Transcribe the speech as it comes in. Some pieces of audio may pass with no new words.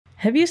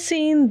Have you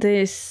seen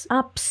this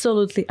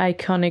absolutely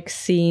iconic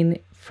scene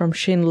from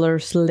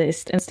Schindler's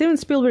List? And Steven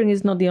Spielberg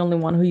is not the only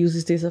one who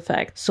uses this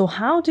effect. So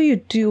how do you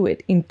do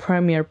it in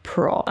Premiere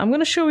Pro? I'm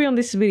gonna show you on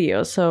this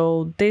video.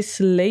 So this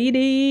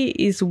lady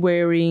is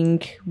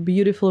wearing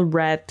beautiful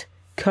red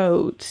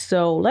coat.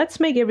 So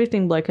let's make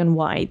everything black and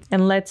white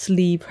and let's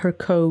leave her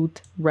coat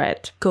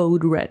red.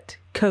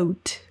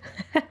 Coat.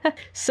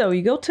 So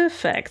you go to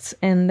effects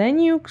and then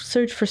you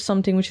search for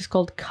something which is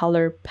called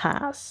color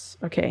pass.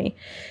 Okay.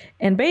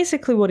 And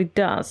basically what it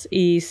does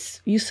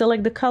is you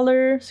select the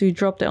color. So you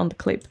drop that on the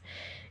clip.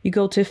 You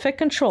go to effect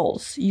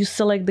controls. You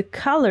select the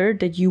color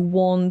that you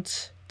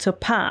want to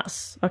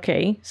pass.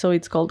 Okay. So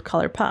it's called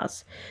color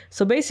pass.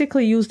 So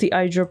basically use the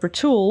eyedropper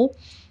tool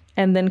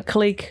and then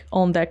click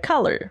on that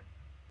color.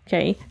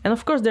 Okay, and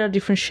of course there are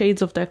different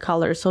shades of that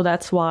color, so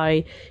that's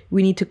why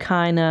we need to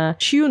kind of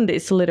tune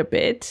this a little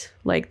bit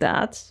like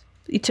that.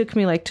 It took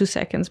me like 2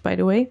 seconds, by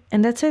the way.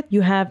 And that's it.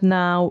 You have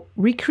now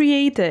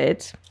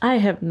recreated, I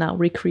have now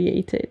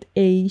recreated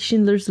a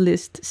Schindler's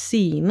List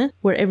scene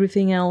where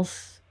everything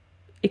else,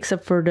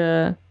 except for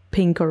the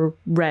pink or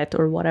red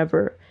or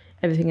whatever,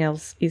 everything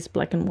else is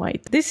black and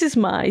white. This is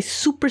my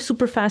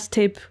super fast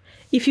tip.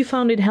 If you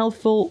found it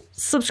helpful,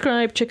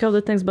 subscribe, check out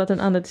the thanks button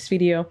under this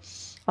video.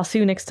 I'll see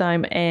you next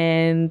time,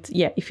 and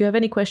yeah, if you have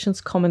any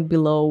questions, comment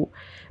below.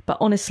 But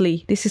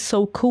honestly, this is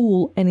so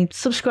cool, and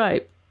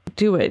subscribe,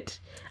 do it.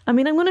 I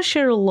mean, I'm gonna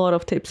share a lot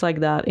of tips like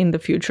that in the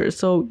future,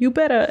 so you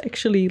better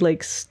actually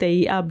like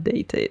stay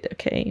updated,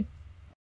 okay?